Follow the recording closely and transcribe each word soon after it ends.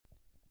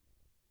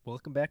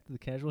Welcome back to the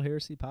Casual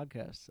Heresy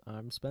Podcast.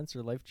 I'm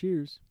Spencer. Life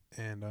cheers.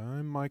 And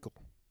I'm Michael.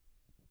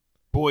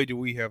 Boy, do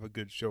we have a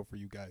good show for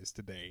you guys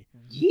today.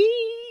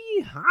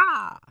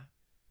 Yee-haw!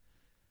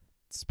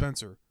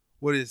 Spencer,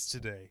 what is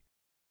today?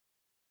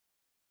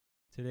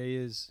 Today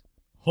is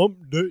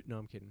hump day. No,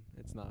 I'm kidding.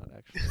 It's not,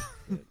 actually.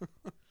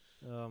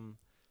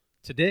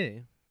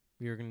 Today,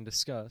 we are going to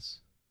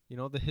discuss,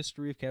 the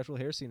history of Casual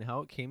Heresy and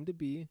how it came to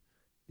be.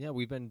 Yeah,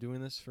 we've been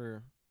doing this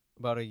for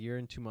about a year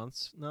and 2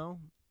 months now.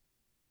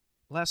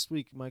 Last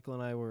week, Michael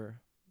and I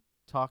were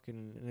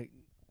talking, and it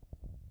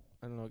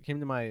came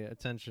to my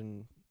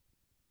attention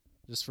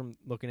just from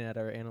looking at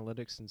our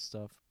analytics and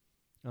stuff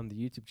on the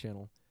YouTube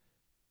channel.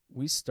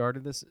 We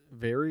started this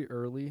very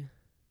early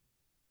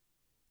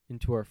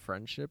into our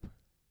friendship,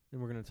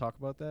 and we're going to talk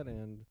about that.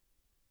 And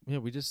yeah,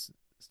 we just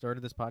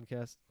started this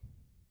podcast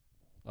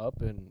up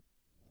and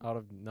out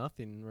of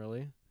nothing,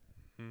 really.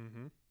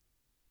 Mm-hmm.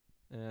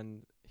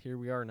 And here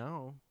we are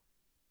now,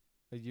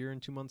 a year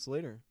and 2 months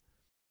later.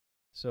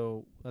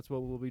 So that's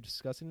what we'll be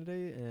discussing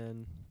today.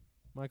 And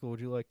Michael, would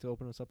you like to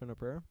open us up in a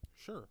prayer?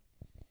 Sure.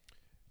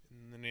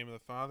 In the name of the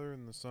Father,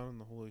 and the Son, and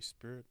the Holy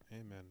Spirit,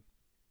 amen.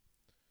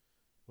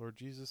 Lord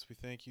Jesus, we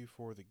thank you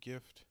for the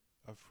gift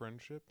of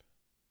friendship.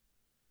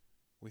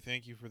 We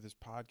thank you for this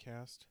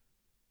podcast.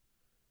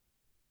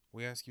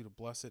 We ask you to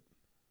bless it,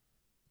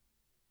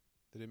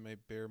 that it may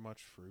bear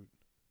much fruit.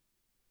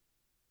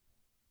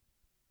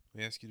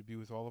 We ask you to be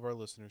with all of our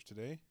listeners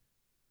today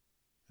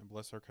and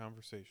bless our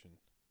conversation.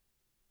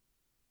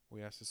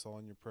 We ask this all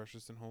in your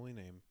precious and holy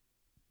name.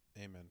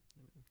 Amen.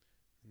 In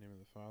the name of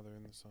the Father,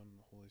 and the Son, and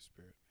the Holy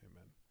Spirit.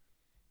 Amen.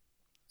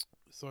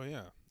 So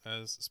yeah,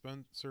 as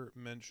Spencer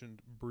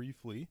mentioned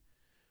briefly,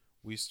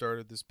 we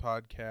started this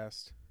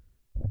podcast.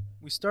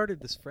 We started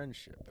this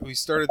friendship.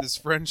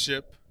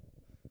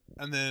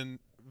 And then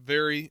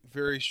very,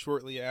 very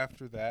shortly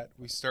after that,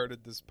 we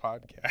started this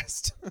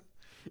podcast.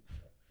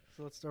 So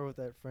let's start with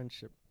that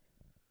friendship.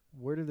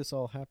 Where did this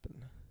all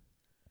happen?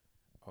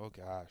 Oh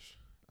gosh.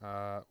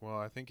 Well,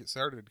 I think it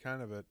started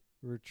kind of at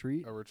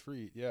Retreat? a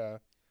retreat, yeah.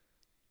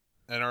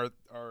 And our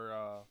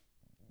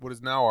what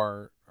is now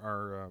our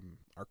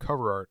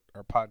cover art,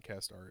 our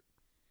podcast art,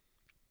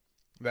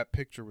 that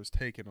picture was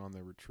taken on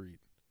the retreat.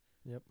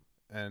 Yep.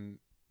 And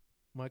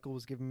Michael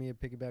was giving me a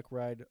piggyback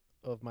ride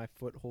of my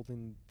foot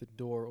holding the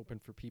door open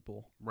for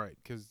people. right,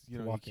 because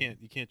you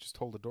can't just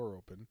hold the door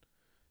open.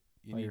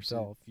 You By need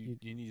yourself. You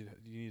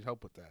need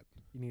help with that.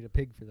 You need a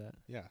pig for that.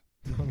 Yeah.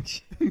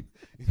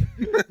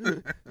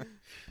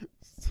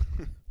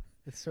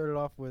 It started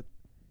off with,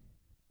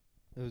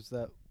 it was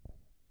that,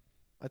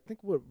 I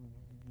think what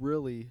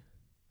really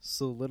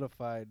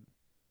solidified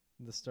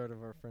the start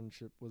of our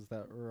friendship was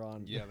that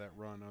run. Yeah, that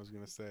run, I was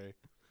going to say.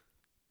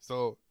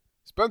 So,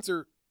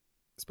 Spencer's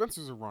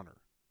a runner.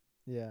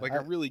 Yeah. Like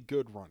a really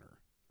good runner.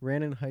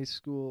 Ran in high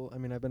school. I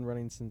mean, I've been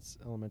running since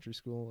elementary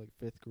school, like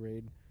 5th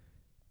grade.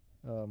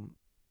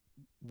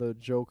 The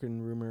joke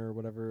and rumor or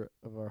whatever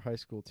of our high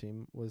school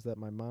team was that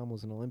my mom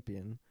was an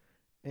Olympian,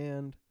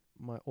 and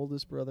my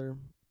oldest brother,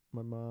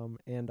 my mom,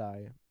 and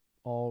I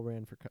all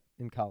ran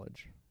in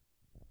college.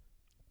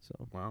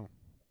 So Wow.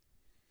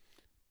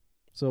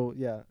 So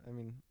yeah, I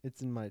mean,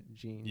 it's in my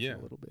genes Yeah,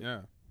 a little bit.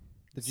 yeah.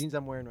 The jeans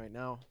I'm wearing right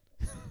now.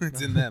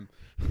 It's in them.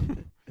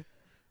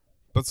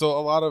 But so a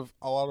lot of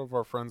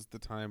our friends at the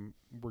time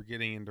were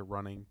getting into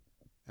running,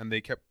 and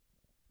they kept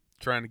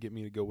trying to get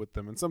me to go with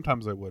them, and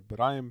sometimes I would, but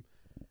I am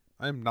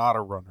not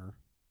a runner.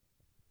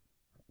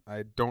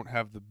 I don't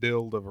have the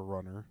build of a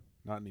runner,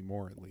 not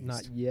anymore at least.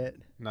 Not yet.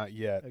 Not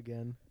yet.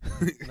 Again.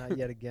 Not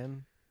yet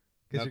again.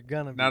 Because you're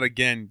gonna be. Not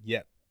again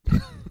yet.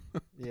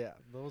 Yeah,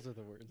 those are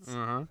the words.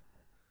 Uh-huh.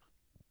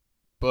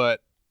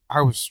 But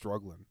I was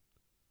struggling.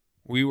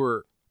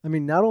 I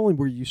mean, not only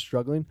were you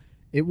struggling,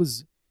 it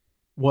was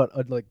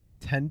a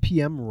 10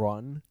 p.m.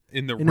 run,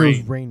 in the and rain. it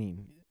was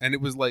raining, And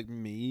it was like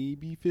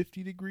maybe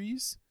 50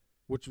 degrees.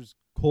 which was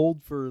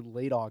cold for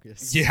late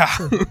August. Yeah.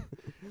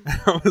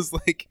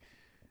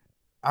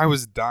 I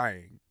was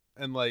dying.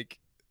 And like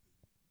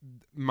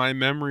my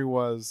memory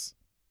was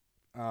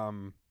I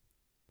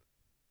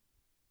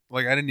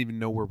didn't even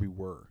know where we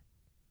were.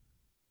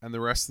 And the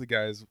rest of the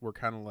guys were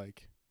kind of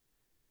like,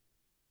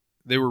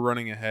 they were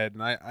running ahead,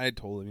 and I had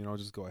told them,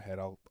 just go ahead,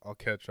 I'll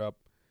catch up.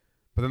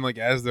 But then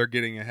as they're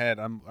getting ahead,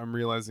 I'm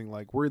realizing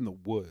we're in the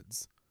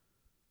woods.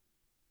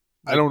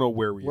 I don't know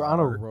where we are. We're on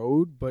a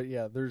road, but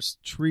yeah, there's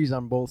trees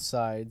on both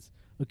sides,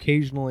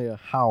 occasionally a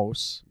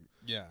house.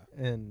 Yeah.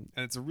 And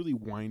it's a really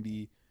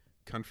windy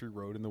country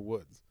road in the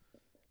woods.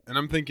 And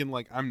I'm thinking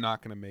I'm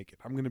not going to make it.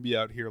 I'm going to be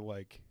out here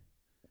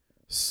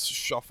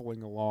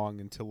shuffling along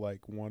until 1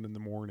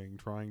 a.m.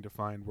 trying to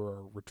find where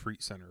our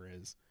retreat center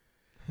is.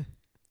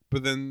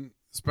 But then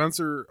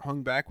Spencer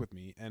hung back with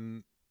me,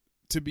 and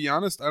to be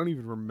honest, I don't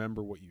even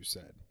remember what you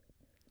said.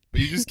 But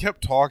you just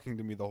kept talking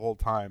to me the whole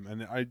time,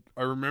 and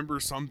I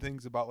remember some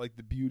things about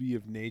the beauty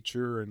of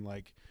nature and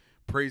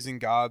praising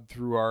God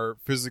through our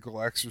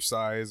physical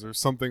exercise or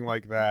something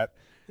like that.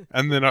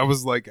 And then I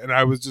was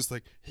just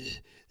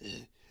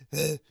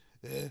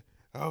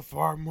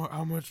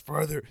how much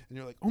farther? And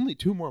you're like, only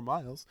 2 more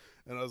miles.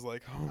 And I was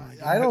like, oh my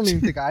god. I don't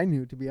even think I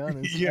knew, to be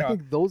honest. Yeah. I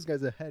think those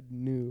guys ahead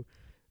knew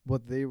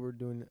what they were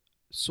doing,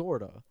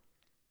 sorta.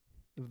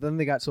 Then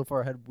they got so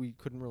far ahead we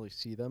couldn't really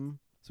see them,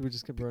 so we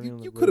just kept running on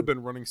the You road. could have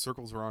been running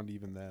circles around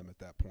even them at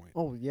that point.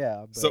 Oh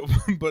yeah,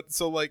 but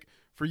So like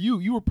for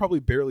you were probably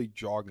barely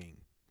jogging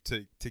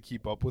to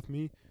keep up with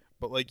me,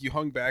 but like you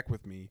hung back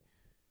with me,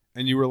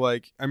 and you were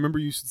like, I remember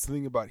you said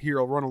something about, here,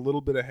 I'll run a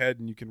little bit ahead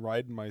and you can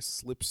ride in my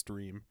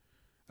slipstream,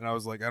 and I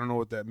was like, I don't know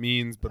what that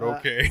means, but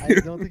okay. I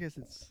don't think I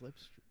said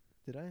slipstream.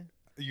 Did I?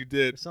 You Or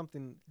did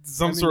something.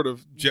 some sort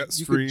of jet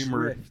you could stream,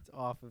 or drift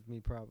off of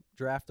me,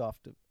 draft off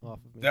of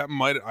me. that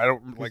might, I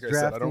don't, like I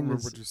said, I don't Drafting remember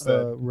is what you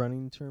said. a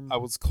running term. I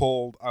was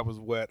cold, I was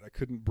wet, I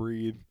couldn't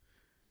breathe.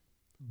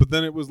 But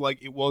then it was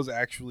like, it was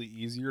actually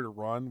easier to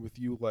run with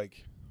you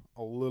like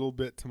a little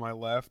bit to my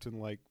left and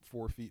like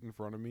 4 feet in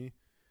front of me.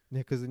 Yeah,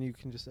 because then you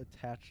can just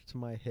attach to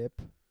my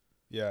hip,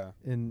 Yeah.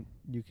 and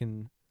you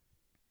can.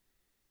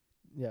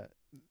 Yeah,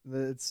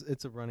 it's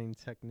a running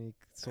technique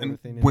sort And of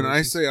thing. when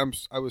I say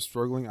I was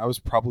struggling, I was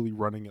probably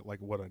running at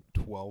like, what, a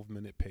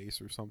 12-minute pace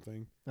or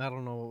something. I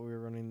don't know what we were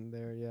running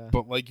there. Yeah,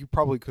 But like, you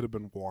probably could have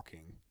been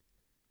walking.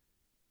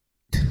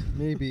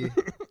 maybe.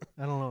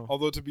 I don't know.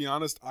 Although, to be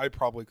honest, I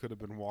probably could have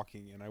been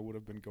walking and I would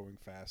have been going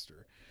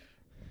faster.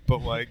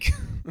 But like,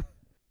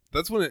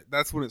 that's when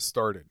it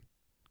started.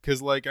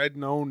 Cause like I'd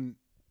known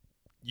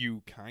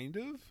you kind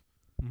of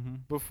Mm-hmm.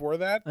 before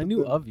that. I but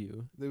knew then of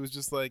you. It was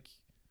just like,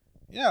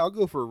 yeah, I'll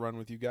go for a run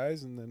with you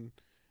guys. And then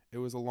it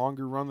was a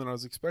longer run than I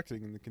was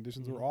expecting, and the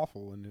conditions were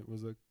awful, and it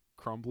was a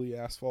crumbly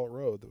asphalt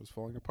road that was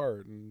falling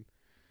apart. And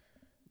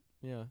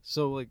Yeah,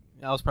 so like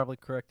I was probably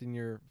correcting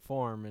your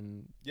form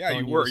and yeah,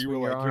 telling you were. to You were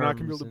swing your like, you're not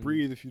gonna be able arms to and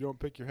breathe if you don't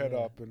pick your head Yeah.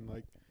 up, and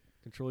like,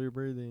 control your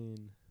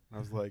breathing. I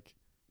was like,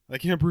 I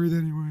can't breathe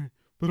anyway,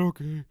 but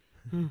okay.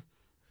 but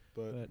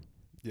But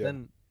yeah,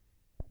 then,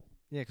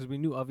 yeah, because we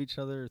knew of each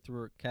other through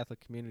our Catholic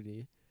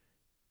community,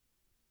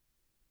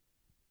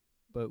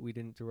 but we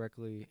didn't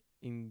directly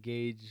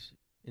engage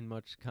in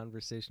much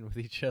conversation with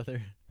each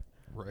other.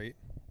 right.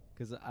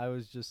 Because I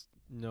was just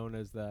known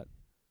as that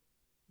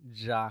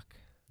jock,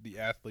 The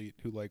athlete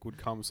who like would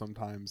come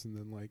sometimes and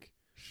then like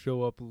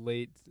show up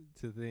late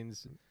to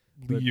things,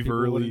 but leave people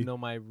early. wouldn't know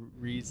my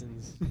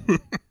reasons.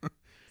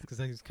 Because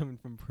I was coming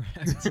from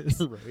practice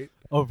Right.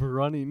 of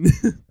running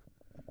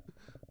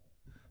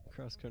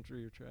cross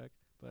country or track.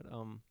 But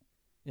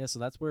yeah, so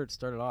that's where it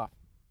started off.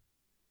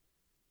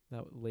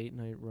 That late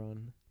night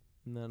run.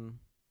 And then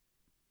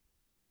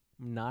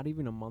not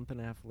even a month and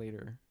a half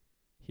later,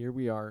 here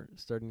we are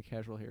starting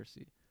Casual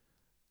Heresy.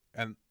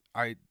 And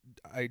I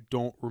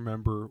don't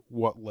remember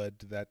what led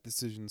to that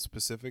decision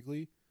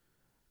specifically.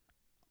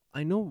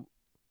 I know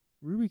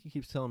Ruby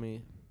keeps telling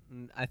me,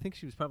 and I think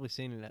she was probably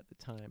saying it at the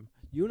time.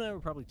 You and I were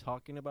probably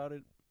talking about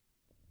it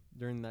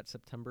during that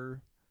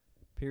September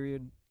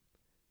period.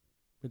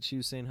 But she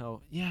was saying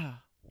how, yeah,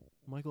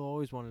 Michael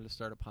always wanted to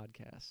start a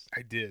podcast.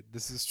 I did.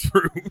 This is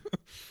true.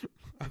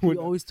 We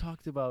always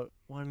talked about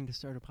wanting to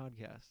start a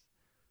podcast.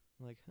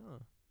 I'm like, huh,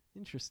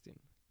 interesting.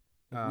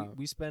 Like,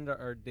 we spend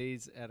our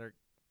days at our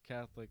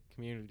Catholic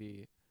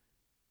community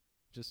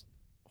just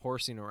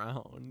horsing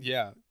around.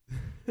 Yeah.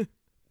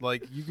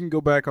 Like, you can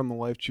go back on the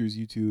Life Choose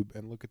YouTube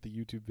and look at the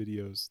YouTube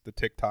videos, the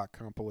TikTok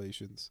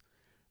compilations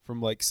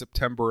from like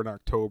September and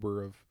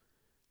October of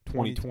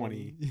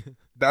 2020.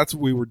 That's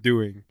what we were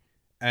doing.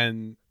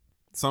 And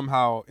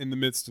somehow in the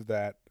midst of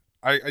that,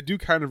 I do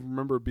kind of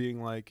remember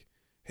being like,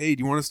 hey,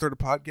 do you want to start a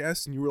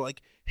podcast? And you were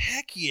like,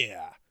 heck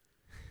yeah.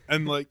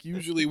 And like,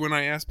 usually when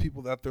I ask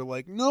people that, they're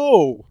like,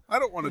 no, I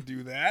don't want to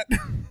do that.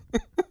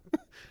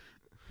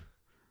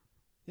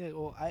 Yeah,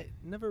 well, I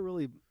never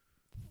really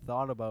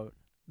thought about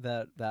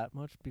that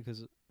much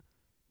because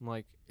I'm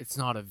like, it's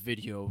not a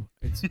video.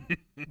 It's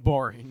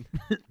boring.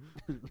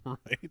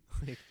 Right.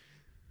 Like,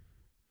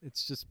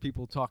 it's just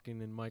people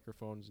talking in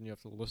microphones and you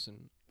have to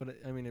listen. But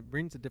it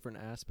brings a different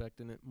aspect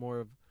and it more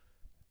of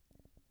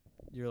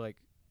you're like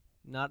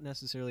not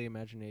necessarily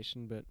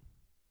imagination, but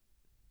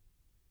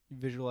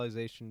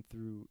visualization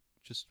through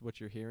just what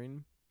you're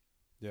hearing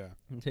Yeah.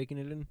 and taking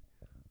it in.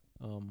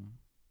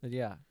 But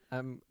yeah,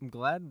 I'm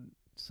glad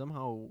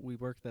somehow we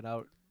worked that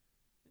out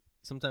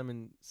sometime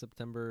in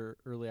September,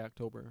 early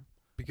October.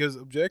 Because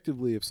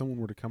objectively, if someone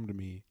were to come to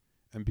me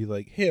and be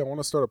like, hey, I want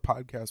to start a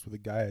podcast with a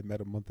guy I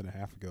met a month and a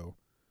half ago,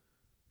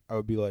 I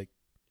would be like,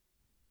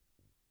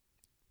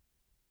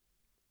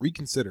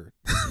 reconsider.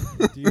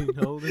 Do you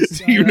know this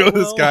guy? Do you know that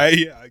this well? guy?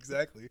 Yeah,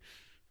 exactly.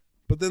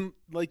 But then,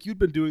 like, you'd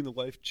been doing the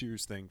Life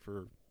Cheers thing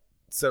for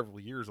several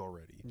years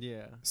already.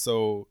 Yeah.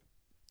 So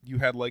you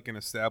had, like, an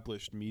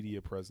established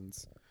media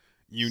presence.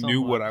 You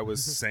knew what Somewhat. I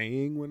was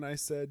saying when I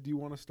said, do you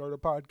want to start a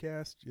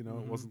podcast? You know,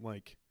 Mhm. it wasn't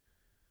like,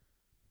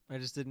 I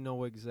just didn't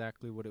know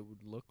exactly what it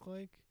would look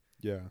like.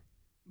 yeah.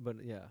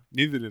 But yeah.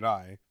 Neither did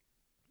I.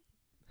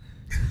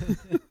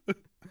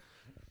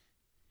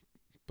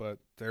 But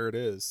there it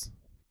is.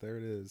 There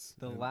it is.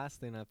 The And last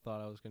thing I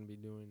thought I was going to be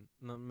doing,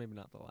 no, maybe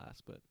not the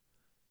last, but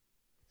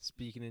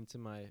speaking into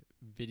my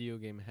video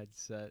game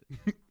headset,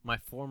 my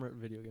former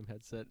video game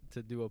headset,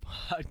 to do a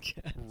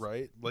podcast.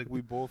 Right? Like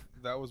we both,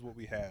 that was what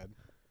we had.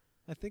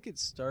 I think it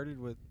started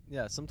with,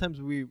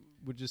 sometimes we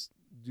would just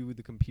do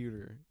the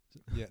computer.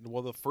 Yeah.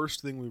 Well, the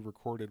first thing we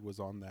recorded was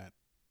on that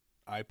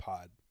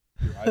iPod,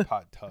 your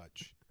iPod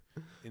Touch,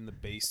 in the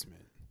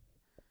basement.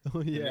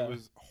 Oh, yeah. And it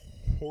was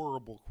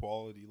horrible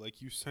quality.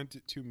 Like, you sent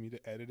it to me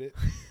to edit it,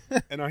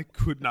 and I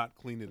could not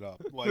clean it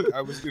up. Like,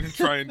 I was going to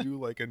try and do,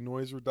 like, a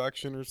noise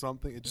reduction or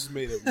something. It just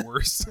made it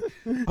worse.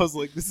 I was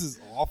like, this is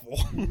awful.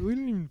 We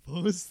didn't even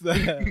post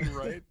that.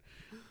 Right?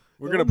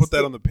 We're going to put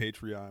that on the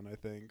Patreon, I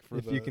think.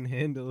 If you can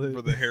handle it.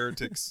 For the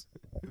heretics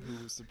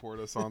who support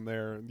us on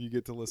there. You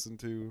get to listen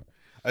to,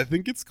 I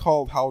think it's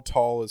called How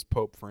Tall is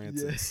Pope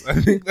Francis. Yeah.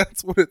 I think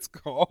that's what it's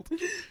called.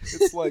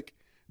 It's like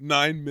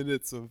 9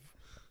 minutes of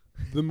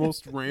the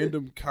most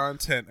random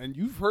content. And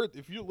you've heard,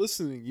 if you're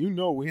listening, you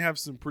know we have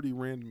some pretty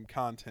random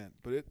content.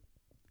 But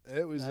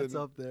it was That's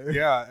up there.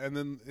 Yeah, and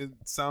then it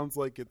sounds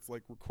like it's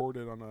like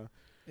recorded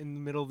in the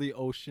middle of the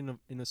ocean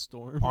in a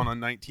storm. On a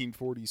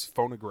 1940s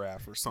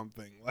phonograph or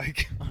something.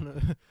 Like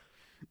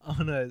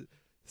on a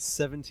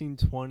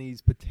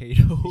 1720s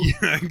potato.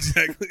 Yeah,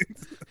 exactly.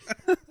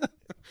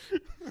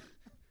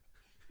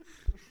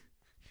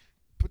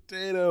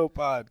 Potato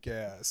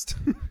podcast.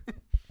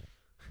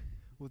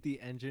 With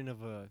the engine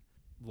of a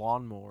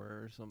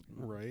lawnmower or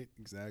something. Right,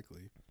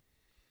 exactly.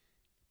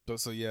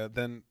 So yeah,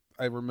 then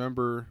I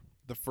remember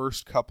the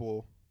first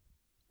couple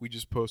we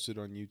just posted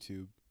on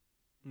YouTube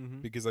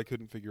because I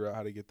couldn't figure out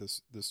how to get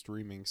the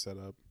streaming set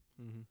up.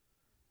 Mm-hmm.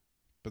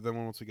 But then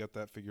once we got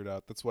that figured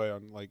out, that's why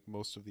on like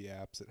most of the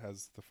apps it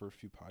has the first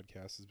few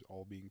podcasts is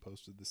all being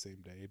posted the same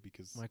day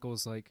because Michael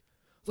was like,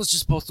 let's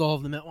just post all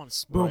of them at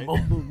once. Boom, right?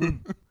 boom, boom,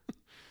 boom.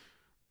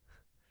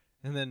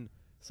 And then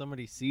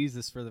somebody sees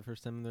this for the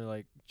first time and they're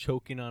like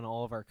choking on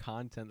all of our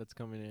content that's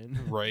coming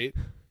in. Right.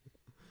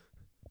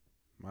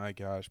 My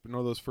gosh. But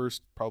no, those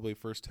first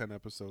 10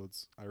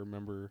 episodes, I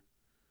remember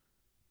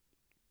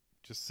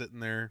just sitting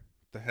there,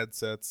 the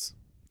headsets,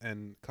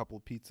 and a couple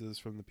of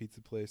pizzas from the pizza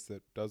place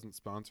that doesn't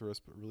sponsor us,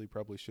 but really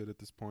probably should at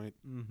this point.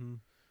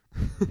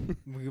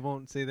 Mm-hmm. We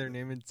won't say their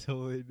name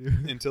until they do.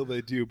 Until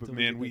they do. But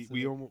man, we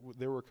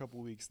there were a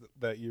couple weeks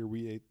that year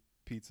we ate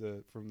pizza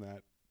from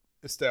that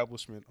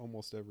establishment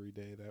almost every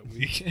day that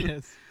week.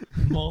 Yes,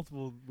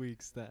 multiple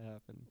weeks that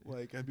happened.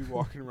 Like I'd be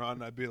walking around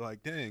and I'd be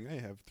like, dang, I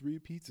have 3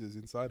 pizzas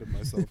inside of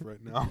myself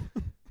right now.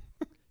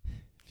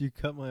 If you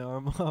cut my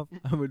arm off,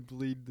 I would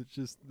bleed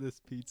just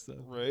this pizza.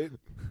 Right.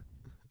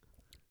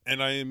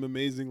 And I am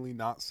amazingly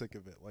not sick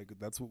of it. Like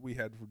that's what we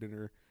had for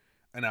dinner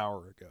an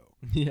hour ago.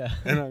 Yeah.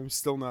 And I'm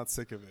still not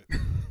sick of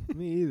it.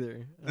 Me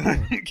either. I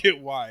don't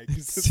get why.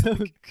 It's so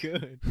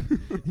good.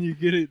 You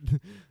get it.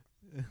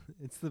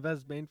 It's the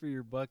best bang for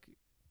your buck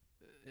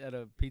at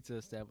a pizza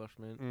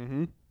establishment.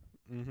 Mm-hmm.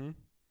 Mm-hmm.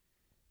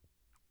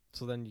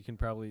 So then you can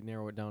probably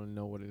narrow it down and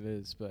know what it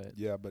is. But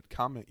yeah, but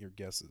comment your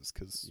guesses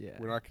because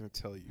we're not going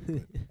to tell you.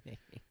 But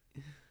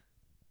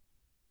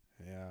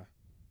yeah.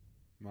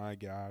 My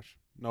gosh.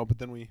 No, but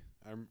then we.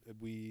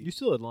 You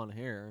still had long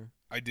hair.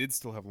 I did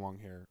still have long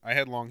hair. I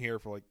had long hair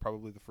for like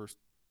probably the first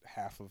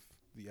half of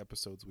the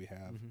episodes we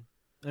have.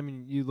 Mm-hmm. I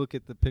mean, you look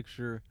at the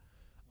picture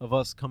of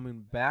us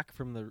coming back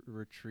from the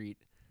retreat.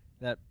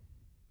 That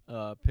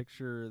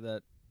picture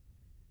that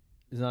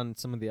is on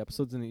some of the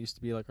episodes, and it used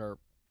to be like our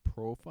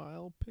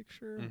profile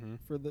picture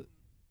for the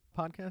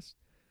podcast.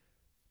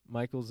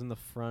 Michael's in the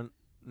front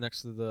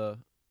next to the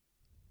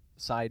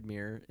side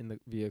mirror in the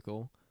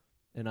vehicle,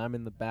 and I'm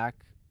in the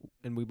back,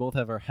 and we both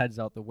have our heads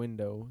out the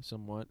window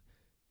somewhat,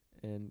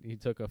 and he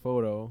took a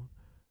photo.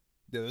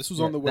 Yeah, this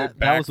was on the way back.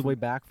 That was the way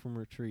back from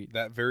retreat.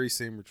 That very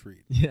same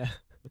retreat. Yeah.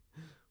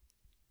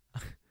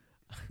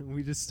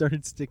 We just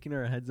started sticking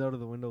our heads out of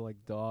the window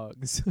like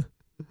dogs.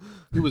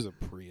 It was a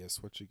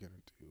Prius. What you gonna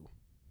do?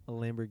 A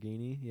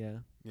Lamborghini, yeah.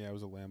 Yeah, it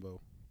was a Lambo.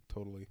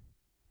 Totally.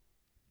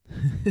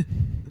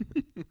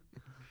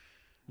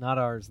 Not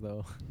ours,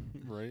 though.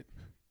 Right?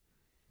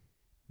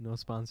 No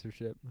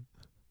sponsorship.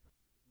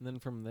 And then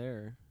from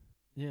there,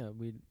 yeah,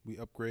 we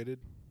upgraded.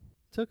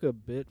 Took a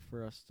bit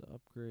for us to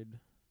upgrade.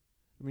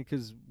 I mean,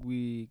 because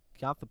we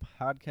got the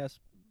podcast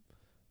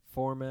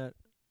format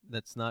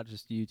that's not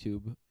just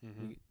YouTube.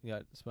 Mm-hmm. We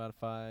got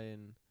Spotify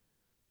and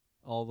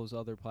all those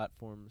other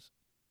platforms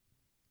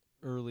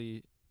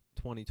early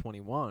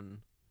 2021.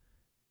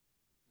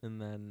 And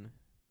then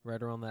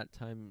right around that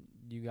time,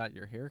 you got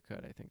your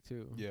haircut, I think,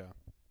 too. Yeah.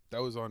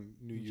 That was on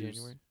New Year's.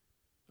 January?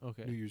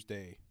 Okay. New Year's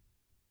Day.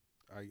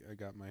 I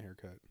got my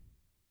haircut.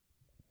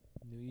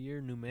 New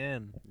year, new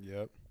man.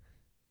 Yep.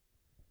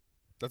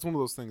 That's one of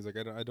those things. Like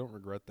I don't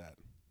regret that.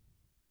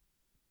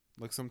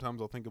 Like sometimes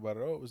I'll think about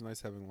it. Oh, it was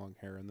nice having long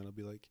hair, and then I'll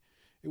be like,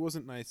 it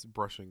wasn't nice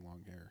brushing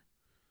long hair.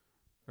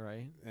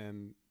 Right.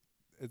 And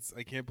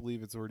I can't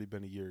believe it's already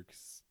been a year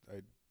because I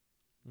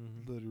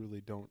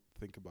literally don't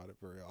think about it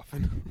very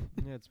often.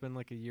 Yeah, it's been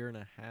like a year and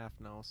a half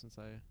now since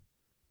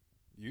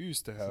You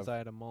used to have I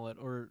had a mullet,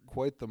 or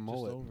quite the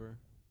mullet. Just over.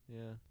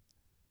 Yeah.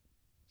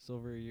 It's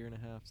over a year and a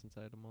half since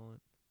I had a mullet.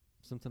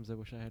 Sometimes I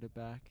wish I had it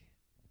back.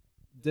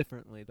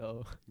 differently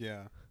though,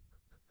 Yeah.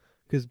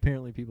 because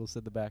apparently people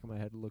said the back of my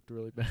head looked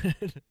really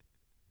bad.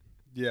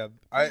 Yeah.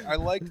 I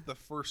liked the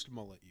first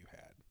mullet you had.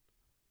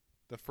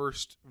 The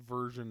first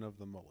version of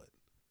the mullet.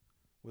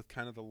 With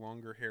kind of the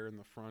longer hair in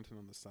the front and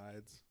on the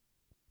sides.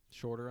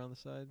 Shorter on the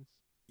sides.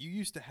 You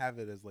used to have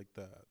it as like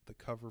the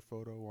cover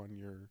photo on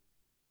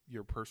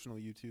your personal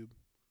YouTube.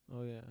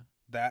 Oh yeah.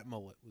 That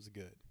mullet was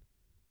good.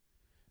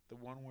 The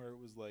one where it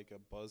was like a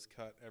buzz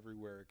cut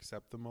everywhere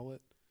except the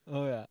mullet.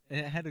 Oh yeah, and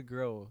it had to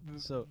grow.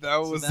 So that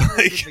was that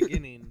like was the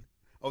beginning.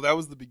 Oh, that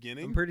was the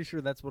beginning? I'm pretty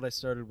sure that's what I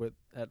started with.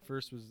 At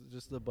first was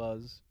just the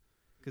buzz,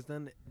 because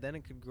then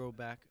it could grow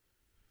back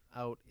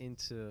out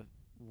into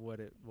what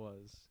it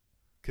was.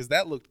 Because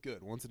that looked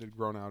good once it had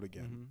grown out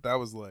again. Mm-hmm. That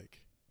was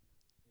like,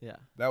 yeah,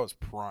 that was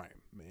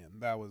prime, man.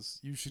 That was,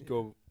 you should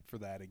go for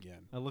that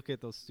again. I look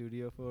at those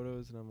studio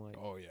photos and I'm like,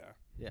 Oh yeah,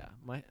 yeah.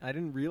 I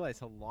didn't realize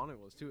how long it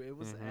was too. It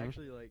was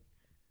actually like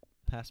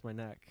past my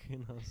neck,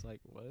 and I was like,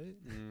 what?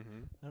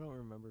 I don't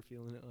remember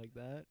feeling it like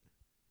that,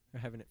 or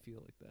having it feel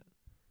like that.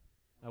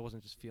 I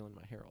wasn't just feeling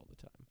my hair all the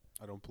time.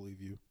 I don't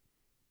believe you.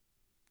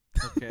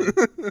 Okay.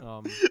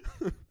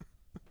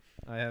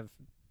 I have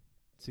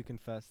to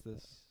confess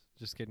this.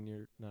 Just kidding,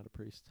 you're not a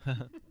priest.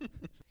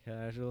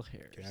 Casual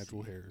heresy.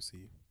 Casual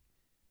heresy.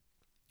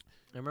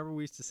 I remember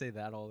we used to say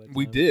that all the time.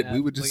 We did.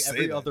 We would just like say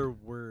every that. other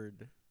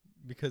word,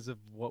 because of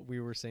what we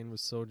were saying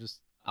was so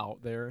just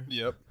out there.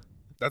 Yep.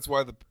 That's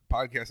why the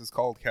podcast is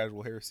called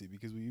Casual Heresy,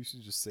 because we used to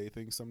just say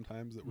things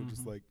sometimes that were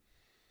just like,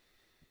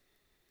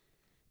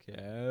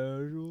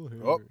 Casual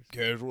heresy. oh,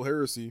 casual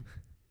heresy.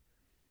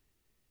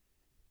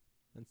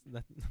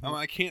 That,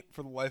 I can't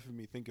for the life of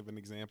me think of an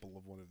example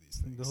of one of these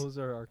things. those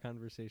are our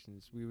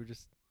conversations. We would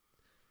just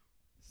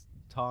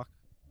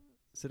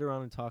sit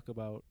around and talk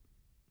about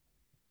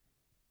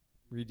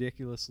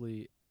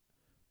ridiculously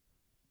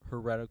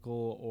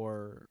heretical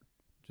or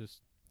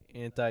just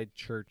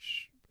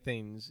anti-church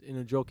things in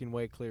a joking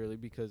way, clearly,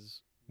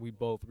 because we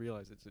both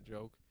realize it's a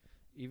joke,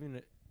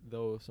 even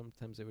though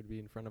sometimes it would be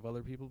in front of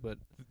other people. But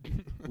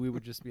we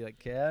would just be like,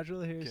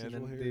 casual heresy, and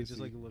then they just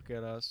like look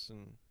at us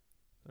and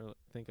or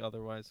think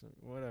otherwise.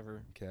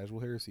 Whatever.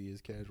 Casual heresy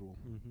is casual.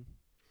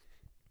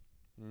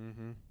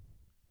 And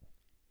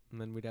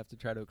then we'd have to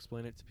try to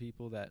explain it to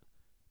people that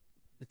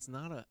it's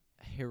not a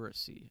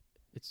heresy.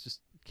 It's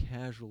just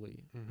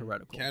casually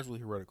heretical. Casually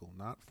heretical,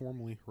 not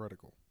formally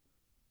heretical.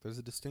 There's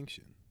a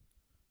distinction.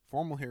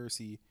 Formal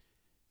heresy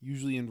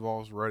usually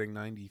involves writing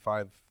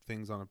 95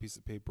 things on a piece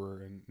of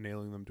paper and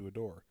nailing them to a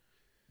door.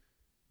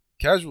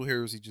 Casual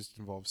heresy just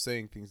involves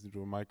saying things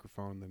into a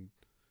microphone and then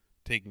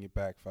taking it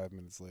back 5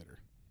 minutes later.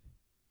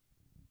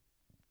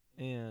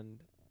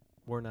 And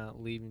we're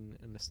not leaving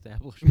an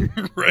establishment.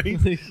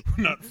 Right? We're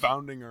not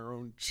founding our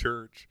own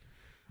church.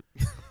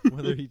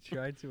 Whether he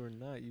tried to or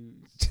not, you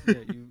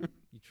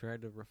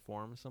tried to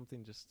reform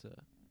something just to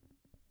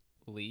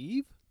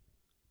leave?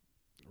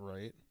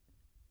 Right.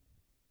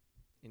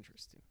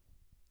 Interesting.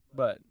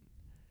 But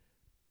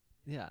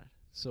yeah,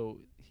 so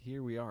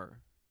here we are.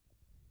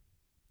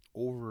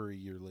 Over a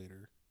year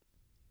later.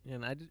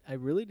 And I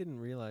really didn't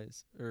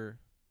realize or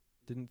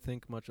didn't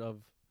think much of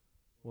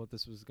what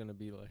this was going to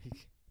be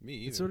like. Me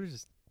either. It sort of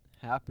just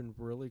happened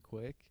really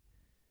quick.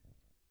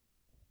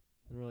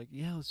 And we're like,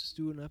 yeah, let's just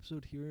do an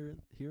episode here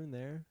and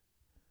there.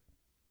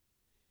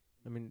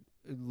 I mean,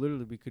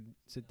 literally we could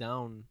sit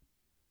down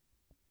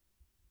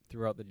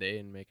throughout the day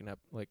and make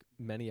like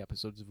many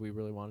episodes if we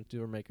really wanted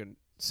to, or make a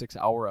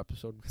 6-hour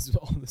episode, because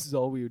this is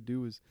all we would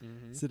do is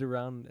sit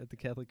around at the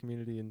Catholic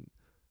community and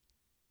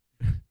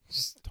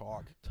just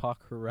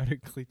talk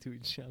heretically to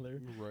each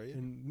other, right,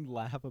 and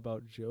laugh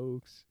about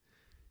jokes.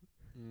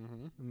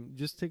 I mean,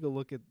 just take a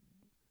look at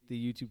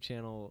the YouTube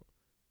channel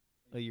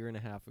a year and a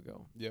half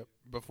ago. Yep.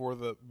 Before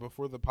the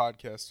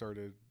podcast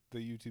started, the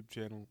YouTube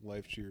channel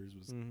Life Cheers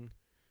was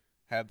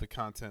had the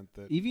content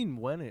that even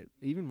when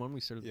we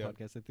started the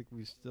podcast, I think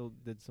we still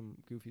did some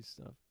goofy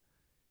stuff.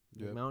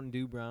 Yep. Like Mountain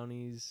Dew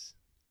brownies.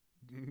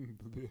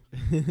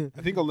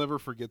 I think I'll never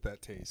forget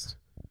that taste.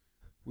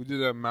 We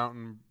did a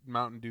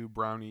Mountain Dew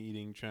brownie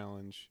eating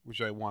challenge,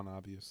 which I won,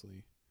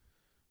 obviously.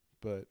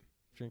 But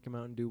drink a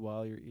Mountain Dew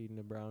while you're eating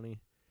a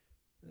brownie.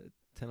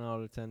 10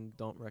 out of 10,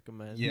 don't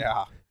recommend.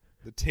 Yeah.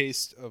 The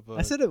taste of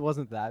I said it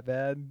wasn't that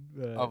bad.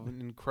 Of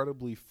an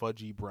incredibly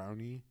fudgy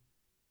brownie,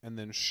 and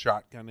then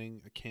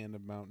shotgunning a can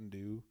of Mountain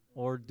Dew.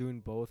 Or doing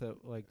both,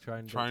 at like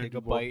trying to take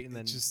a both. bite and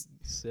then just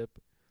sip.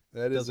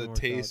 That is a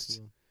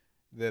taste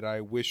that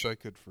I wish I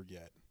could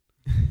forget.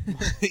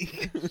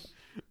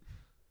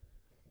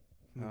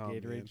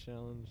 Gatorade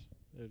challenge.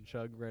 A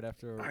chug right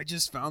after. I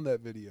just found that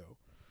video.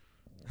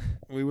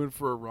 We went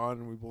for a run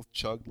and we both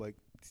chugged like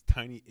these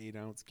tiny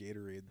 8-ounce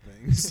Gatorade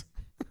things.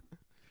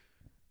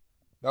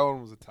 That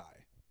one was a tie.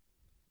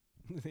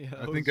 Yeah,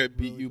 I think I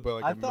beat you by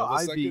like a millisecond. I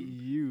thought I beat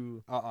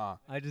you.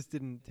 I just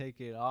didn't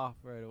take it off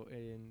right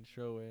away and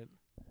show it.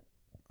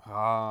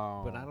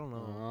 Oh. But I don't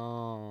know.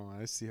 Oh,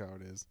 I see how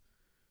it is.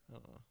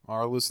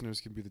 Our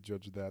listeners can be the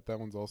judge of that. That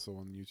one's also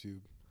on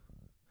YouTube.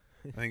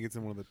 I think it's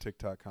in one of the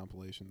TikTok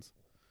compilations.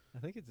 I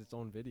think it's its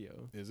own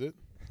video. Is it?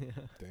 Yeah.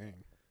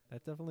 Dang.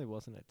 That definitely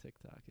wasn't at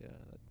TikTok. Yeah,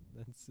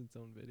 that's its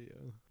own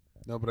video.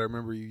 No, but I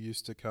remember you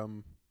used to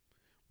come.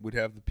 We'd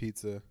have the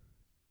pizza,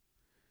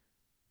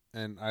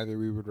 and either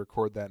we would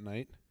record that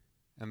night,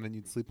 and then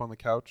you'd sleep on the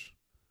couch,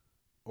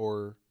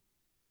 or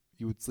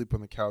you would sleep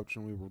on the couch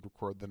and we would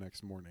record the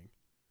next morning.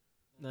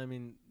 I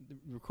mean,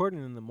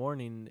 recording in the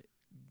morning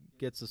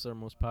gets us our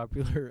most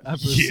popular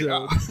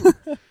episode.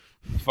 Yeah.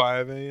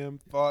 5 a.m.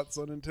 Thoughts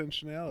on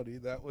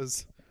Intentionality. That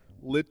was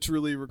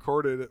literally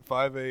recorded at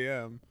 5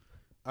 a.m.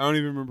 I don't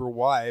even remember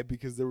why,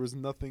 because there was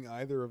nothing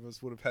either of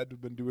us would have had to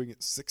have been doing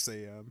at 6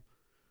 a.m.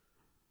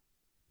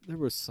 There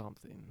was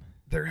something.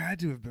 There had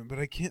to have been, but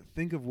I can't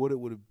think of what it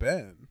would have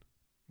been.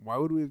 Why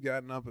would we have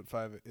gotten up at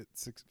 5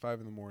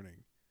 in the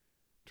morning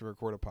to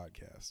record a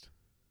podcast?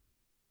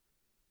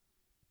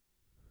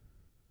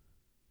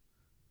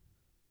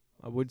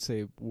 I would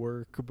say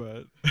work,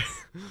 but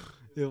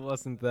it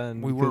wasn't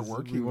then. We weren't 'cause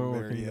working we weren't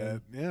there working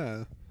yet. then.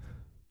 Yeah.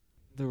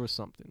 There was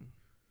something.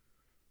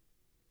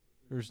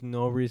 There's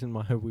no reason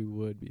why we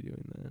would be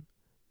doing that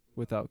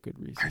without good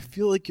reason. I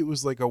feel like it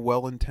was like a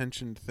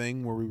well-intentioned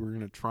thing where we were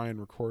going to try and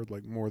record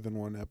like more than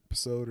one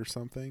episode or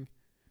something.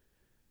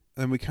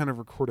 And then we kind of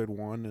recorded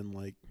one and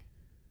like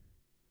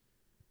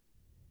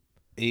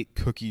ate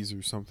cookies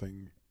or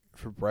something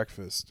for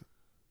breakfast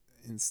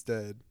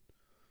instead.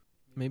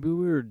 Maybe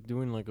we were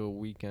doing like a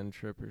weekend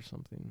trip or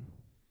something.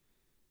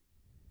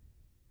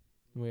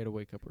 We had to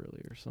wake up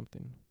early or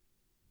something.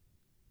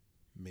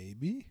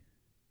 Maybe?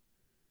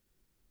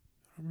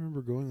 I don't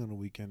remember going on a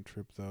weekend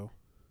trip though.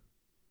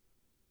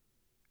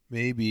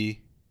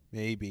 Maybe,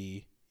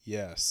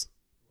 yes.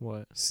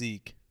 What?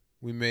 Seek.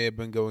 We may have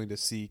been going to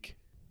Seek.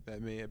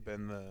 That may have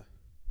been the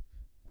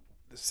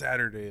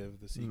Saturday of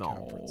the Seek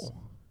conference.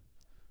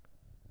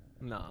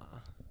 Nah,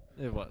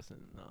 it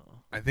wasn't.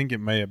 No. I think it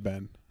may have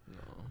been.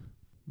 No.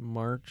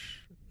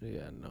 March?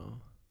 Yeah, no.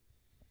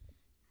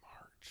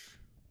 March.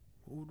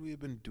 What would we have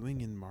been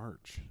doing in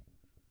March?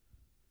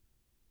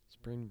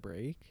 Spring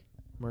break?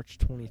 March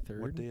 23rd?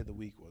 What day of the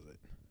week was it?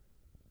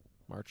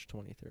 March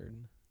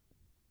 23rd.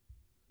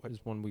 What? Is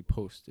when we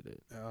posted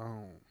it.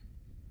 Oh.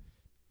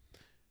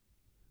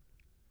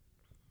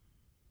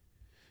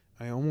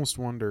 I almost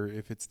wonder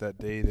if it's that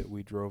day that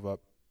we drove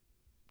up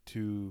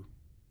to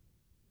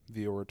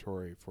the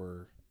oratory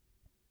for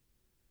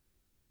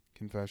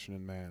confession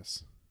and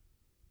mass.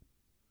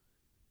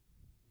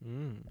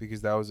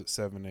 Because that was at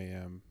 7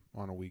 a.m.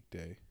 on a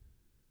weekday.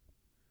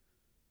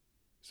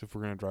 So if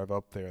we're going to drive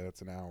up there,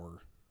 that's an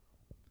hour.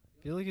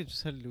 I feel like it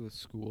just had to do with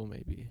school,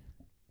 maybe.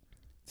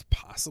 It's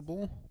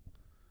possible,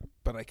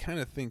 but I kind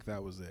of think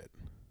that was it.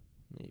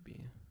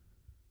 Maybe.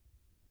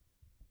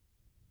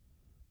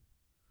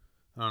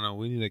 I don't know.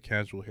 We need a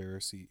casual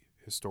heresy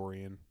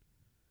historian.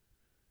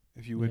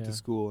 If you went to Yeah.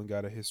 school and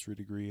got a history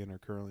degree and are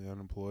currently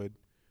unemployed,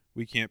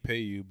 we can't pay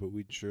you, but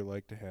we'd sure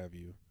like to have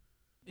you.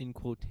 In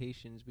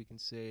quotations, we can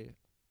say,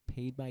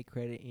 paid by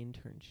credit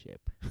internship.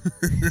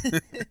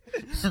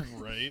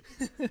 Right?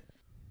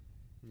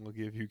 We'll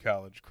give you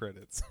college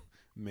credits.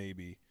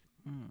 Maybe.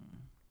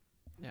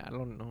 Yeah, I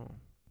don't know.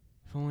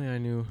 If only I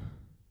knew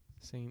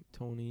St.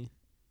 Tony.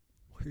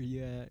 Where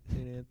you at,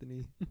 St.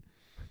 Anthony?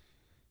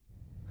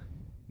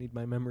 Need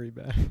my memory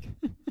back.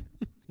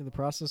 The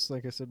process,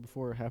 like I said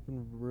before,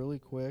 happened really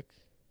quick.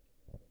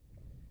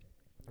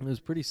 It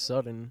was pretty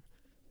sudden,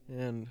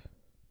 and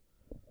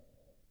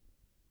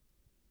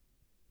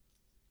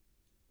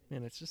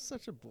man, it's just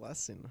such a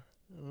blessing.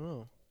 I don't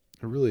know.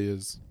 It really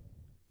is.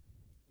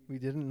 We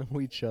didn't know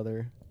each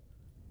other.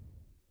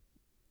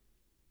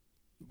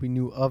 We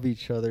knew of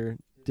each other.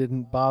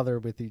 Didn't bother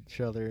with each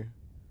other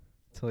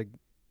to like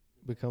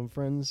become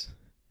friends.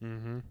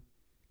 Mm-hmm.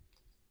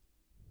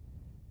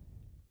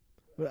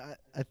 But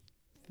I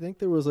think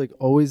there was like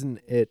always an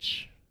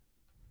itch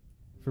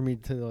for me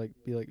to like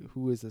be like,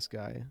 who is this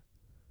guy?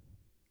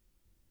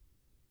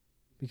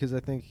 Because I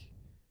think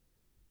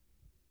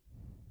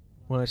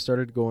when I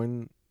started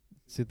going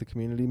to the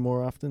community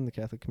more often, the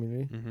Catholic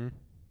community, Mm-hmm.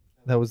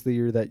 that was the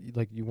year that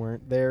like you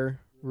weren't there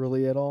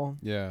really at all.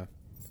 Yeah.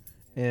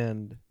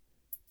 And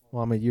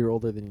well, I'm a year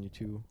older than you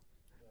too,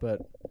 but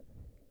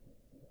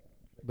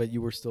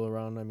you were still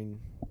around. I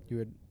mean, you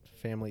had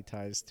family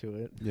ties to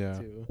it Yeah.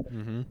 too.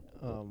 Mm-hmm.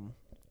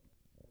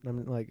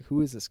 I'm like,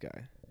 who is this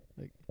guy?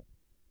 Like,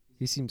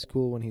 he seems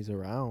cool when he's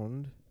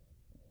around,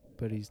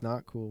 but he's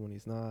not cool when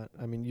he's not.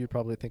 I mean, you're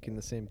probably thinking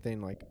the same thing,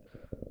 like,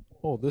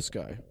 oh, this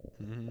guy,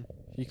 Mm-hmm.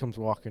 he comes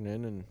walking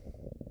in and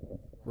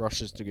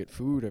rushes to get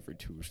food every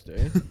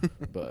Tuesday,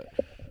 but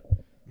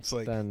It's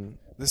like then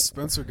this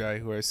Spencer guy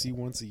who I see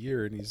once a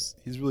year, and he's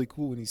really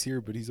cool when he's here,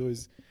 but he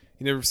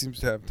never seems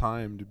to have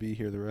time to be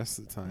here the rest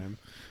of the time.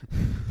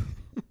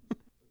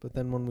 But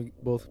then when we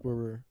both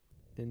were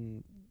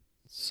in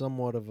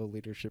somewhat of a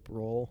leadership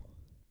role,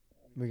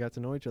 we got to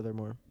know each other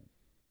more.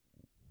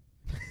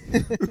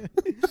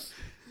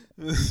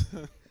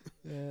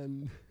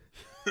 And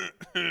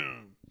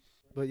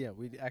but yeah,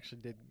 we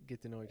actually did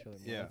get to know each other more.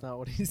 Yeah. That's not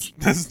what he's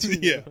That's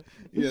doing, yeah. though.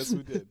 Yes,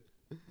 we did.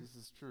 This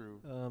is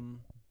true.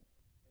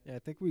 Yeah, I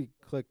think we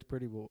clicked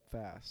pretty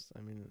fast.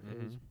 I mean, it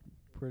was Mhm.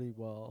 pretty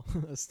well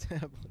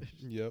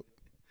established. Yep.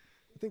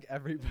 I think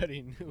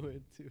everybody knew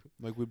it too.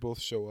 Like we both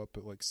show up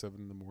at like 7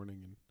 in the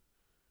morning and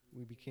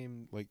We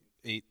became like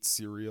ate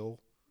cereal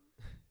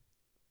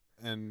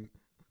and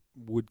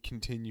would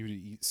continue to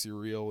eat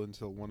cereal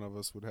until one of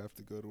us would have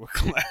to go to a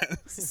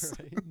class.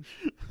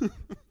 right.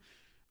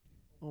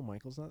 Oh,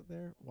 Michael's not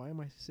there? Why am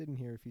I sitting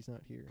here if he's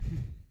not here?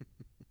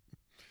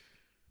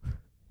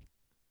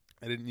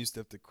 I didn't used to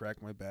have to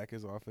crack my back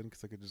as often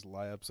because I could just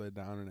lie upside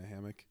down in a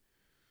hammock.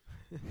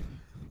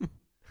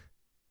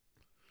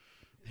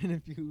 And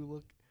if you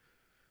look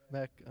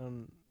back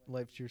on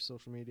Life Cheer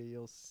social media,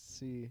 you'll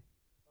see.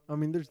 I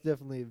mean, there's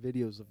definitely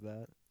videos of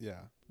that. Yeah.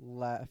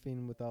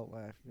 Laughing without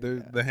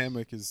laughing. The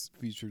hammock is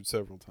featured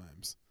several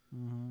times.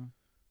 Mm-hmm.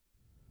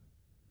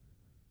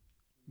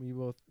 We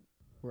both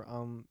were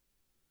on.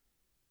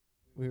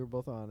 We were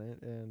both on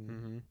it,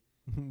 and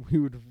we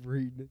would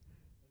read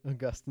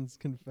Augustine's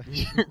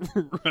confession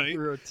Right?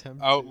 or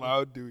attempt Out to.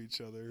 loud to each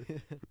other.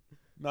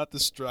 Not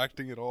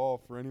distracting at all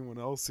for anyone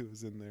else who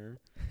was in there.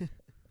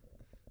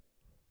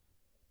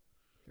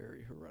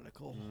 Very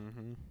heretical.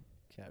 Mm-hmm.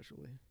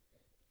 Casually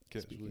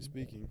Casually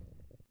speaking.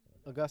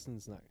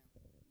 Augustine's not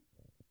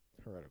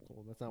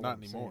heretical. That's not Not what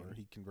I'm anymore. saying.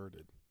 He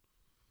converted.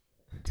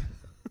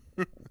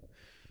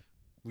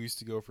 We used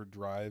to go for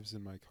drives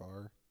in my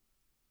car.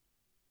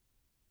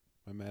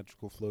 My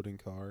magical floating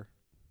car.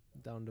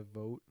 Down to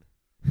vote.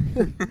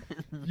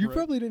 You Right.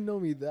 probably didn't know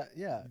me that.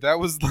 Yeah. That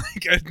was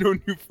like I'd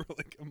known you for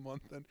like a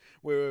month. Then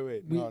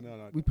wait.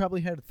 No. We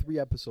probably had 3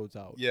 episodes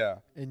out. Yeah.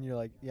 And you're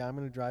like, yeah, I'm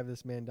going to drive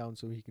this man down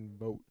so he can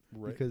vote.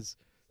 Right. Because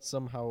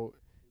somehow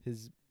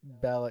his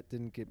ballot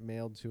didn't get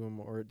mailed to him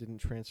or it didn't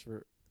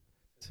transfer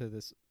to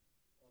this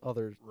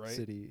other Right.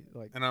 city.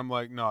 Like, And I'm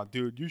like, nah,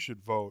 dude, you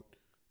should vote.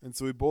 And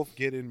so we both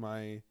get in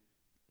my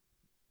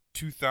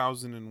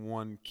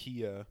 2001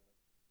 Kia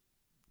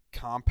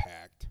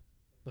Compact,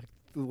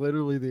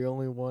 literally the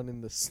only one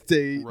in the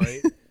state.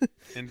 right?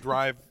 And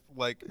drive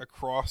like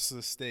across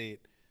the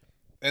state.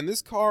 And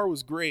this car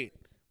was great.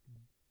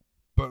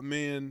 But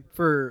man,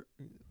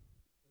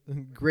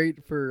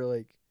 Great for,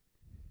 like,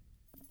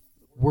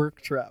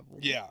 work travel.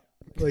 yeah,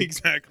 Like,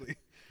 exactly.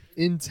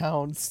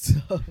 in-town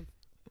stuff.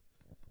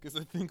 Because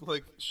I think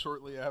like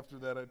shortly after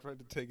that, I tried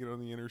to take it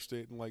on the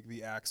interstate and like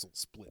the axle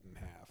split in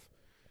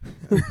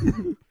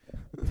half.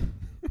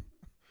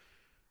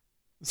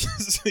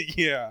 So,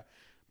 yeah,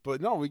 but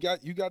no, you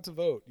got to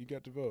vote. You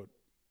got to vote.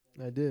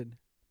 I did.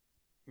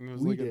 And it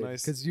was We like did. a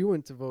nice. Because you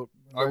went to vote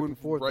I right went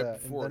before right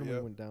that, before, and then yeah.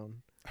 we went down.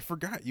 I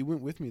forgot you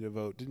went with me to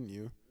vote, didn't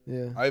you?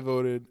 Yeah. I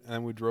voted,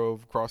 and we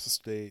drove across the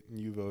state, and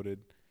you voted,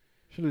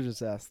 Should have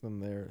just asked them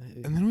there.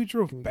 Hey, and then we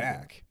drove Can we go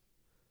back.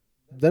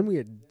 then we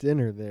had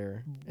dinner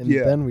there, and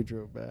Yeah. then we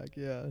drove back.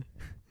 Yeah.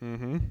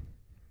 Mm-hmm.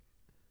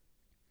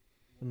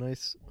 A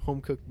nice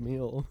home-cooked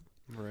meal.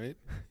 Right.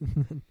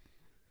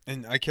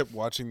 And I kept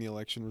watching the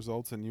election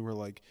results, and you were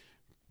like,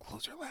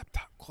 "Close your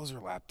laptop, close your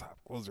laptop,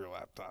 close your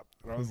laptop."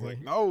 And I was like,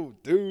 "No,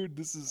 dude,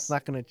 this It's is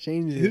not going to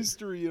change it.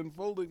 history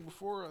unfolding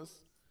before us."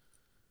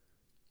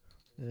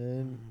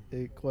 And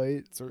it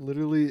quite Cer-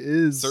 literally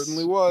is.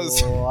 certainly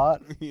was. A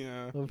lot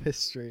Yeah. of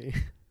history.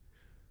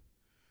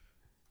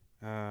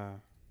 Yeah.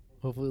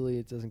 Hopefully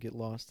it doesn't get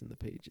lost in the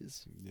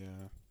pages.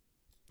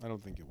 I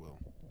don't think it will.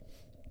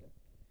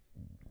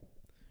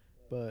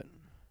 But,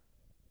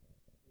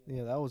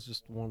 yeah, that was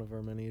just one of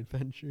our many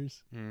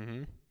adventures.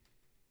 Mm-hmm.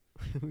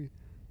 I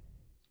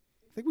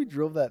think we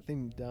drove that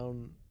thing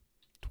down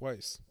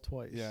Twice.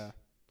 twice. Yeah.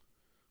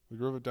 We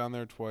drove it down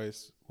there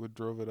twice. We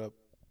drove it up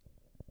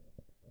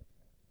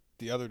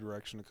the other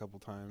direction a couple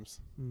times.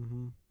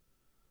 Mm-hmm.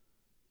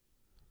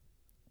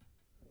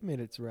 Made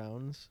its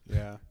rounds.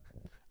 Yeah.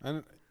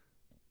 And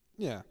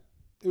yeah,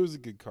 it was a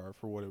good car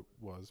for what it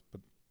was, but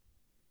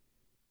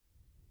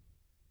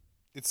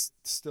it's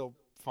still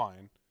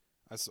fine.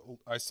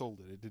 I sold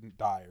it. It didn't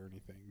die or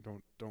anything.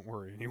 Don't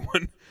worry,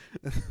 anyone.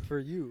 For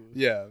you.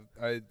 Yeah,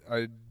 I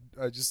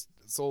just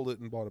sold it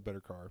and bought a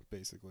better car,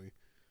 basically.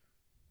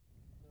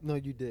 No,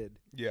 you did.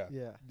 Yeah.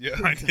 Yeah. Yeah,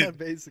 I Not did.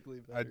 basically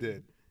better. I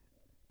did.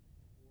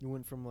 You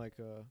went from like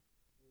a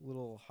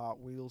little Hot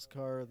Wheels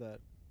car that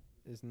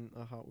isn't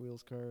a Hot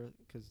Wheels car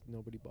because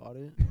nobody bought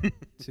it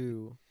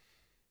to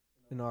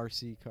an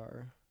RC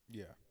car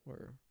Yeah.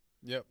 where,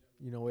 Yep.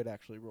 you know, it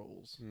actually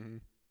rolls. Mm-hmm.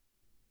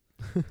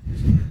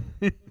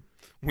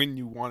 When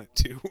you want it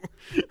to.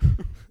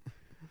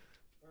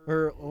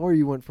 Or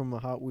you went from a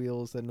Hot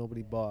Wheels that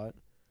nobody bought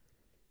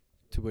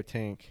to a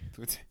tank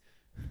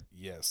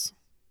Yes.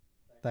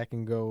 that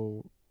can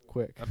go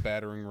quick. A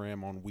battering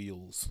ram on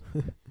wheels.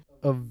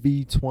 A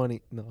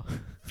V20. No.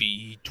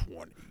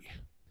 V20.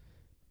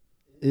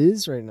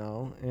 Is right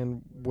now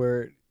and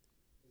where it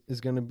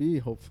is going to be,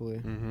 hopefully.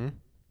 Mm-hmm.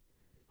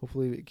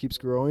 Hopefully it keeps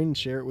growing.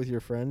 Share it with your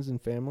friends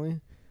and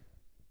family.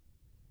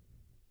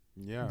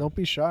 Yeah. Don't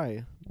be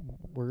shy.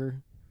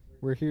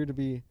 We're here to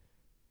be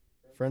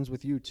friends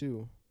with you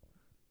too.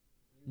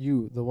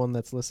 You, the one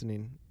that's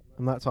listening.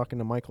 I'm not talking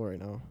to Michael right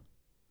now.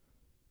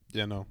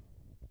 Yeah, no.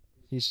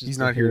 He's just He's a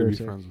not here to be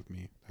heretic. friends with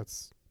me.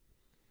 That's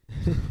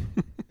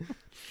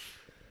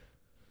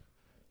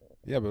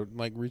Yeah, but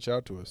like, reach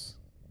out to us.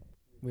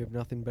 We have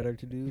nothing better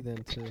to do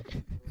than to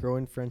grow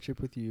in friendship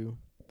with you.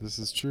 This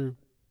is true.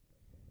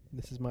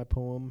 This is my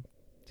poem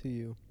to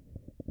you.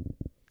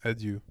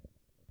 Adieu.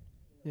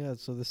 Yeah,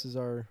 so this is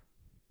our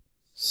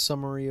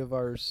summary of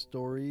our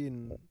story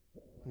and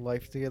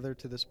life together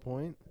to this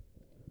point.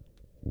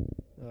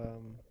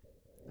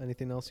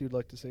 Anything else you'd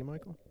like to say,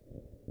 Michael?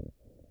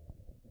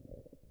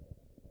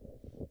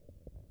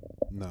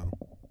 No.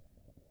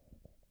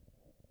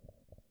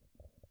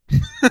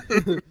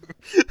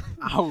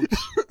 Ouch.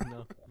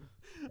 No.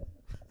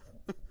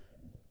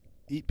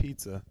 Eat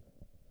pizza.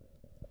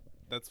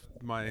 That's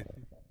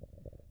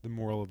the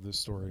moral of this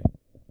story.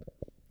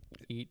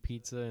 Eat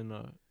pizza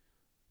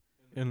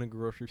in a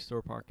grocery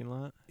store parking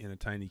lot. In a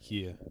tiny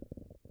Kia.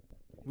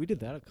 We did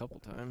that a couple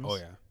times. Oh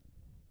yeah.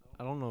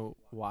 I don't know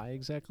why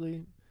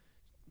exactly.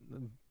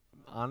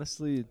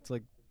 Honestly, it's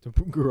like to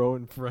grow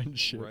in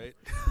friendship. Right?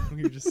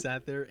 We just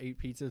sat there, ate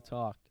pizza,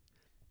 talked.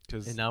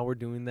 And 'Cause now we're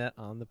doing that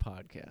on the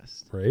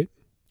podcast right?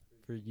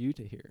 for you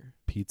to hear.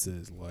 Pizza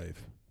is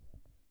life.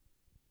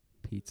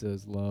 Pizza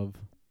is love.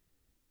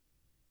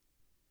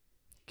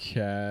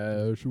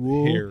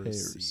 Casual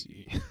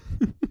heresy.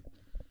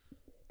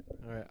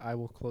 All right, I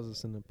will close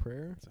this in a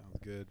prayer. Sounds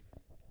good.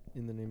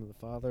 In the name of the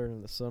Father, and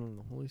of the Son, and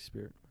the Holy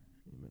Spirit.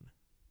 Amen.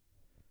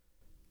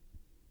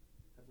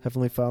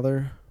 Heavenly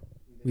Father,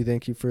 we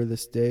thank you for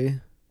this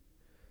day.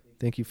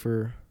 Thank you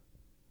for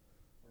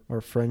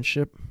our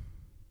friendship.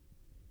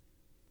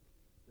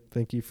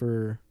 Thank you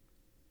for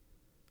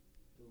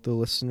the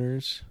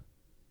listeners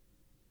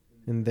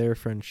and their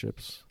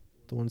friendships,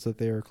 the ones that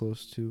they are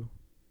close to.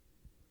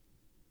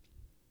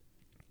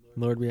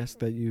 Lord, we ask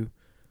that you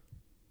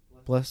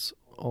bless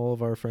all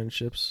of our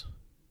friendships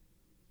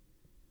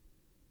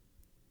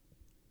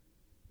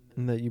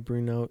and that you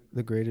bring out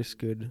the greatest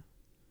good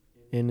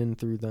in and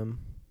through them.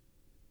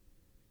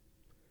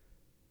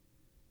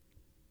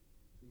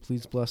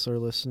 Please bless our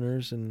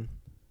listeners and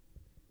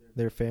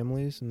their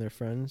families and their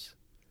friends,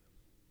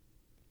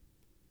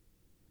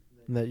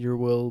 and that your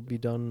will be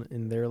done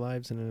in their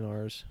lives and in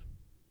ours.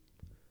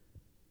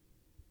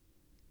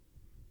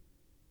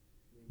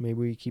 May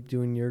we keep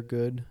doing your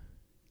good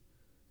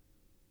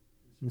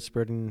and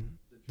spreading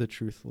the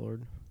truth,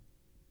 Lord.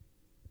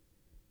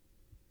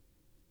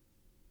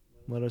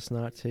 Let us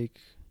not take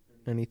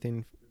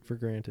anything for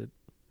granted.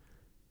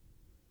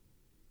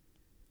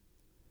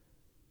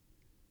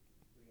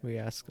 We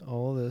ask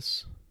all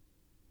this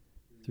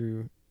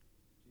through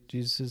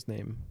Jesus'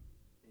 name.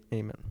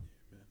 Amen.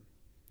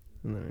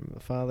 In the name of the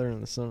Father,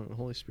 and the Son, and the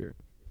Holy Spirit.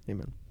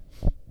 Amen.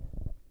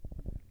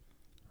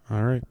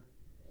 All right.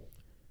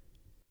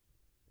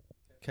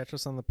 Catch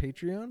us on the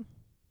Patreon.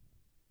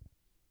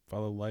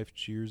 Follow Life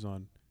Cheers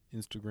on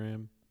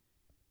Instagram,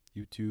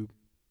 YouTube,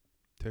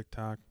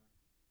 TikTok,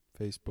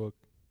 Facebook.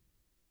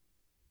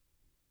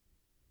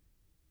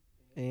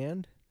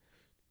 And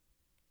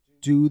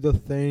do the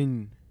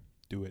thing.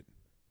 Do it.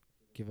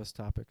 Give us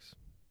topics.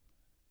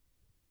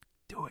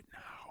 Do it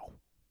now.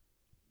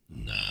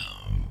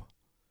 No.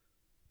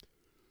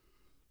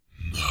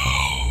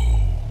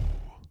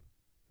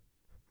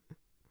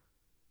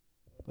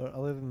 But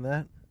other than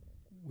that,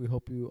 we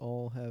hope you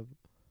all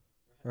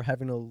are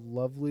having a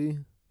lovely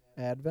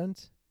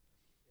Advent.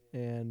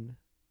 And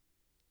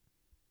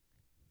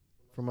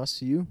from us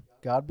to you,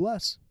 God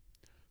bless.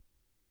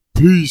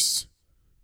 Peace.